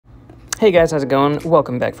Hey guys, how's it going?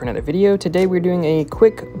 Welcome back for another video. Today we're doing a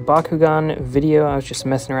quick Bakugan video. I was just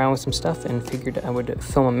messing around with some stuff and figured I would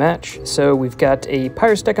film a match. So we've got a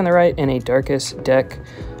Pyrus deck on the right and a Darkus deck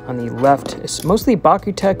on the left. It's mostly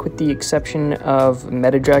Bakutech with the exception of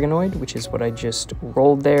Meta Dragonoid, which is what I just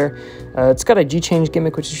rolled there. It's got a G-Change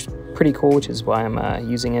gimmick, which is pretty cool, which is why I'm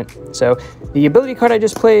using it. So the ability card I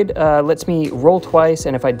just played lets me roll twice,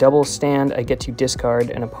 and if I double stand, I get to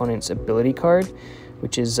discard an opponent's ability card,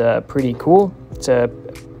 which is pretty cool. It's a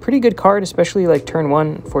pretty good card, especially like turn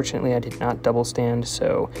one. Unfortunately, I did not double stand,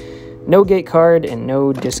 so no gate card and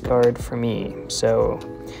no discard for me. So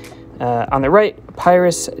on the right,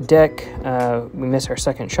 Pyrus deck, we miss our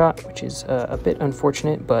second shot, which is a bit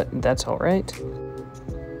unfortunate, but that's all right.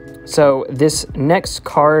 So this next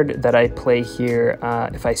card that I play here,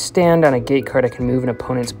 if I stand on a gate card, I can move an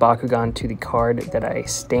opponent's Bakugan to the card that I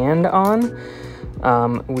stand on,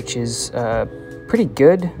 which is pretty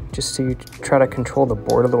good, just to try to control the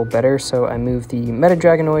board a little better. So I move the Meta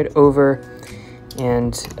Dragonoid over,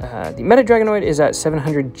 and the Meta Dragonoid is at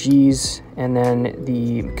 700 Gs, and then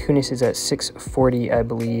the Bakutech is at 640, I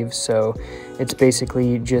believe. So it's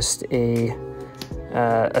basically just a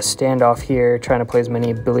standoff here, trying to play as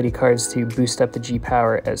many ability cards to boost up the G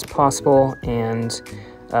power as possible, and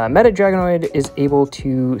Meta Dragonoid is able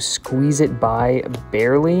to squeeze it by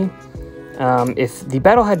barely. If the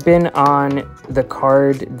battle had been on the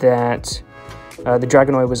card that the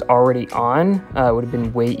Dragonoid was already on, it would have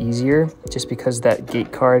been way easier, just because that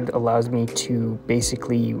gate card allows me to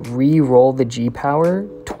basically re-roll the G power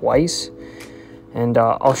twice. And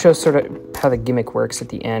I'll show sort of how the gimmick works at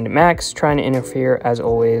the end. Max trying to interfere as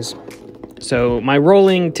always. So my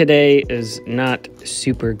rolling today is not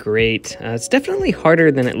super great. It's definitely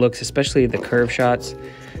harder than it looks, especially the curve shots.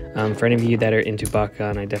 For any of you that are into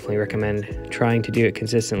Bakugan, I definitely recommend trying to do it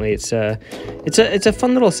consistently. It's a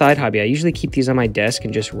fun little side hobby. I usually keep these on my desk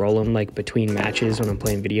and just roll them like between matches when I'm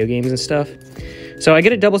playing video games and stuff. So I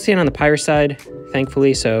get a double stand on the Pyrus side,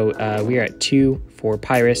 thankfully. So we are at 2 for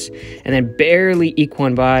Pyrus, and then barely eke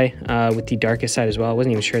one by with the Darkus side as well. I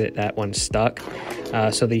wasn't even sure that that one stuck.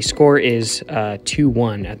 So the score is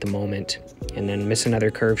 2-1 at the moment, and then miss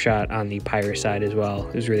another curve shot on the Pyrus side as well.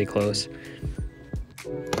 It was really close.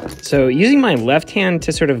 So using my left hand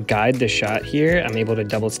to sort of guide the shot here, I'm able to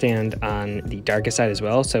double stand on the Darkus side as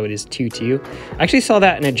well, so it is 2-2. I actually saw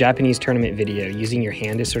that in a Japanese tournament video, using your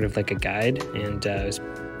hand as sort of like a guide, and it was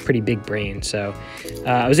pretty big brain. So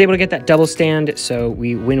I was able to get that double stand, so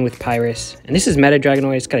we win with Pyrus. And this is Meta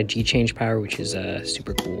Dragonoid. It's got a G-Change power, which is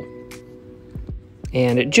super cool.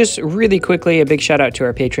 And just really quickly, a big shout out to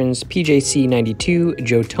our patrons: PJC92,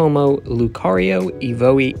 Jotomo, Lucario,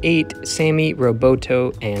 Evoe8, Sammy,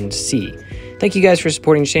 Roboto, and C. Thank you guys for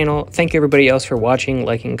supporting the channel. Thank you everybody else for watching,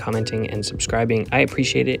 liking, commenting, and subscribing. I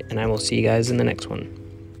appreciate it, and I will see you guys in the next one.